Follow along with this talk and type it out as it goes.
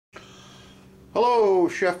Hello,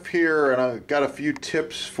 Chef here, and I've got a few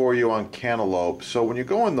tips for you on cantaloupe. So when you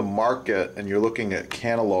go in the market and you're looking at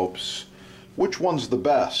cantaloupes, which one's the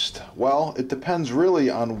best? Well, it depends really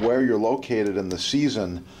on where you're located in the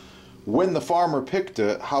season, when the farmer picked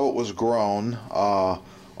it, how it was grown,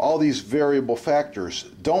 all these variable factors.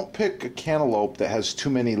 Don't pick a cantaloupe that has too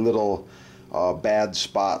many little bad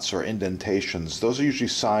spots or indentations. Those are usually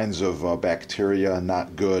signs of bacteria,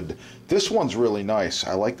 not good. This one's really nice.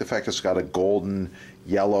 I like the fact it's got a golden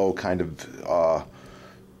yellow kind of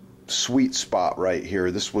sweet spot right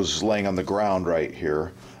here. This was laying on the ground right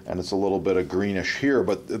here, and it's a little bit of greenish here.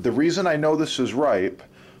 But the reason I know this is ripe,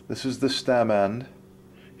 this is the stem end.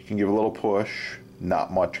 You can give a little push,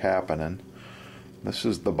 not much happening. This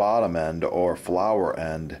is the bottom end or flower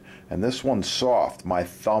end, and this one's soft. My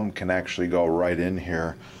thumb can actually go right in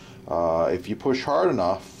here. If you push hard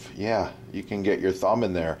enough, yeah, you can get your thumb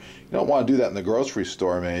in there. You don't want to do that in the grocery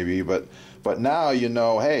store maybe, but now you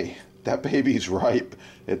know, hey, that baby's ripe.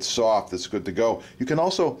 It's soft, it's good to go. You can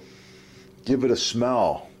also give it a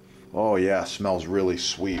smell. Oh yeah, smells really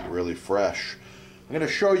sweet, really fresh. I'm going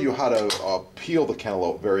to show you how to peel the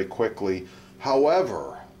cantaloupe very quickly.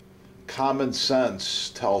 However, common sense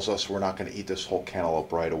tells us we're not going to eat this whole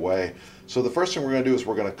cantaloupe right away. So the first thing we're going to do is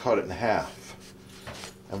we're going to cut it in half.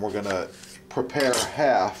 And we're going to prepare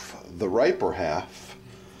half, the riper half,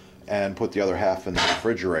 and put the other half in the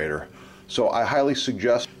refrigerator. So I highly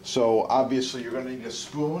suggest, so obviously you're going to need a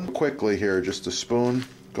spoon. Quickly here, just a spoon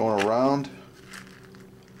going around.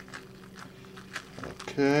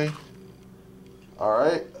 Okay.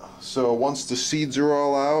 Alright, so once the seeds are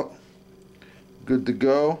all out, good to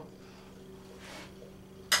go.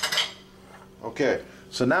 Okay,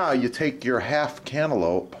 so now you take your half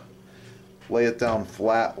cantaloupe, lay it down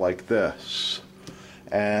flat like this,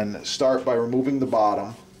 and start by removing the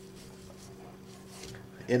bottom,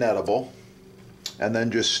 inedible, and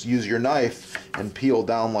then just use your knife and peel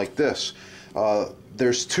down like this.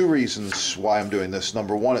 There's two reasons why I'm doing this.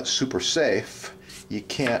 Number one, it's super safe. You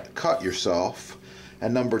can't cut yourself.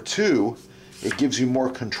 And number two, it gives you more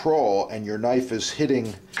control and your knife is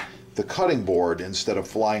hitting the cutting board instead of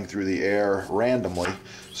flying through the air randomly.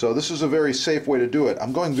 So this is a very safe way to do it.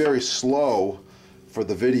 I'm going very slow for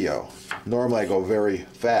the video. Normally I go very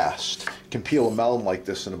fast. You can peel a melon like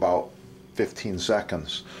this in about 15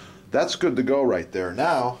 seconds. That's good to go right there.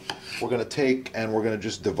 Now we're going to take and we're going to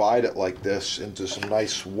just divide it like this into some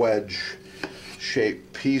nice wedge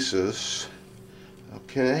shaped pieces.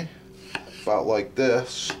 Okay, about like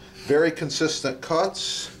this. Very consistent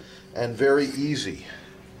cuts and very easy.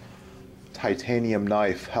 Titanium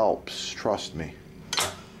knife helps, trust me.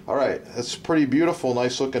 Alright, that's pretty beautiful,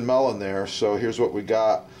 nice looking melon there. So here's what we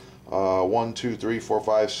got. 1, 2, 3, 4,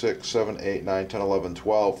 5, 6, 7, 8, 9, 10, 11,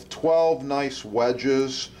 12. 12 nice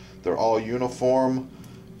wedges. They're all uniform.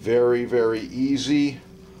 Very, very easy.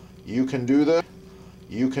 You can do this.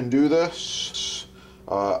 You can do this.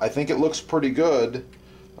 I think it looks pretty good.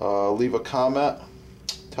 Leave a comment.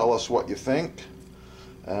 Tell us what you think.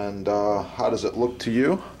 And how does it look to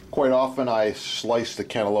you? Quite often I slice the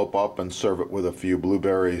cantaloupe up and serve it with a few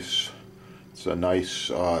blueberries. It's a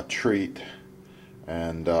nice treat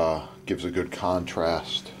and gives a good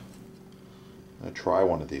contrast. I'm going to try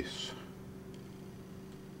one of these.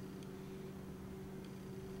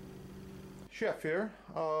 Chef here.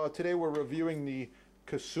 Today we're reviewing the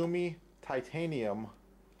Kasumi Titanium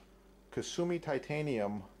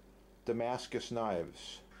Damascus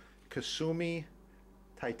knives. Kasumi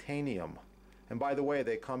Titanium. And by the way,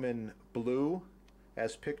 they come in blue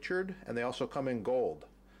as pictured, and they also come in gold.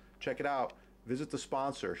 Check it out. Visit the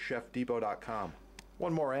sponsor, chefdepot.com.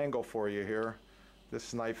 One more angle for you here.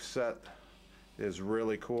 This knife set is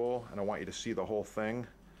really cool, and I want you to see the whole thing.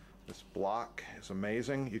 This block is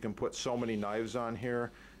amazing. You can put so many knives on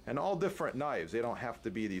here, and all different knives. They don't have to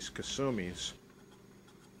be these Kasumis.